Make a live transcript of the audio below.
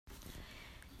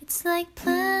It's like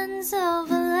plans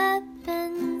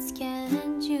overlapping,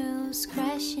 schedules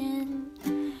crashing,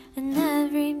 and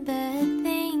every bad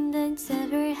thing that's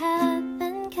ever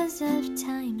happened 'cause of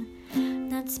time.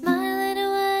 Not smiling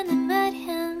when I met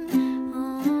him,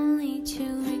 only to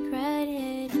regret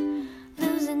it.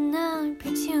 Losing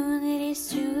opportunities,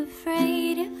 too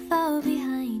afraid to fall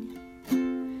behind.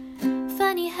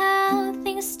 Funny how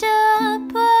things stop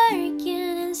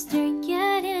working and start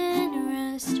getting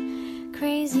rust.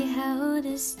 Crazy how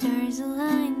the stars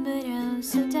align but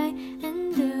also die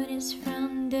and build us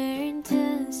from dirt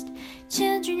dust.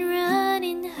 Children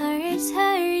running, hearts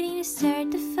hurting to start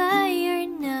the fire,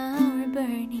 now we're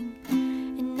burning.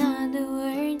 In other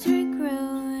words, we're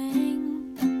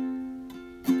growing.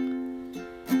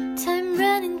 Time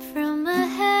running from my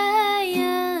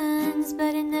hands,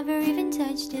 but I never even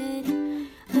touched it.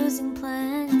 Losing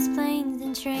plans, planes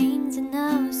and trains, and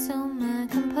also my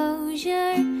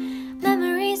composure.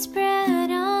 Memories spread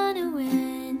on a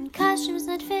wind, costumes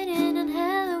not fitting on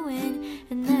Halloween,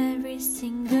 and every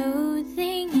single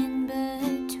thing in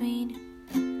between.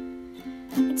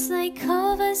 It's like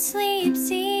oversleep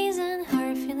season,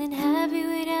 heart feeling heavy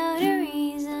without a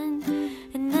reason,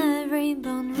 and every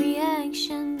bone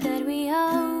reaction that we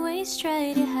always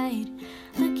try to hide.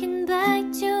 Looking back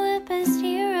to a past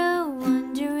hero,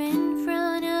 wonder in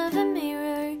front of a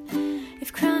mirror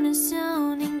if Chronos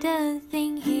owning the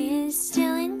thing he is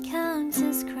stealing counts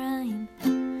as crime.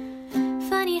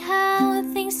 Funny how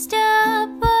things stop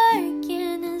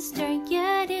working and start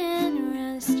getting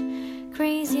rust.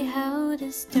 Crazy how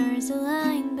the stars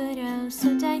align but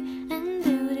also die and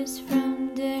build us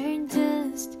from dirt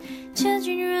dust.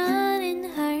 Children running,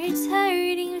 hearts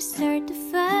hurting, we start the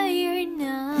fire,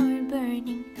 now we're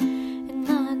burning. In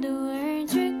other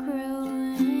words, we're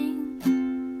growing.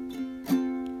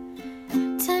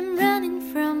 Time running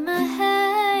from my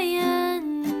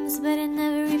hands, but I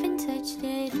never even touched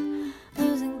it.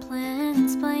 Losing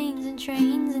plans, planes and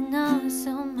trains, and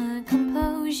also my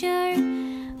composure.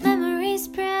 Memories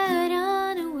spread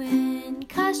on a wind,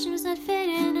 costumes not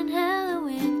fitting on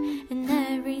Halloween, and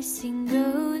every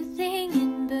single thing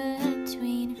in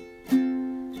between.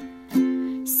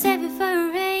 Save it for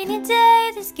a rainy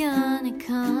day that's gonna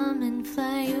come and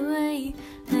fly away,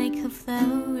 like how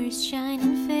flowers shine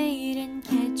and fade and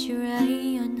catch your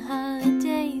eye on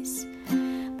holidays,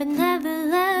 but never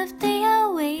left, they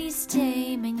always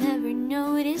stay. Might never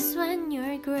notice when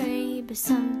you're gray, but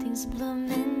something's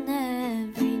blooming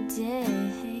every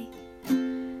day.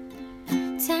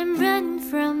 Time running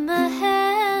from my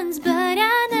hands, but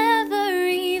I never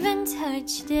even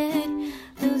touched it.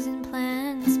 Losing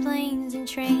plans, planes and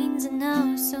trains, and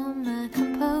also my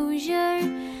composure.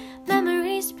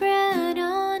 Memories spread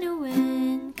on a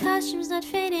wind, costumes not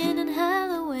fitting on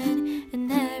Halloween,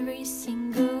 and every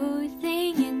single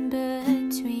thing in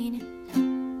between.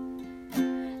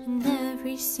 And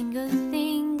every single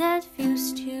thing that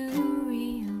feels too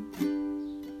real.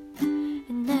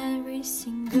 And every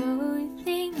single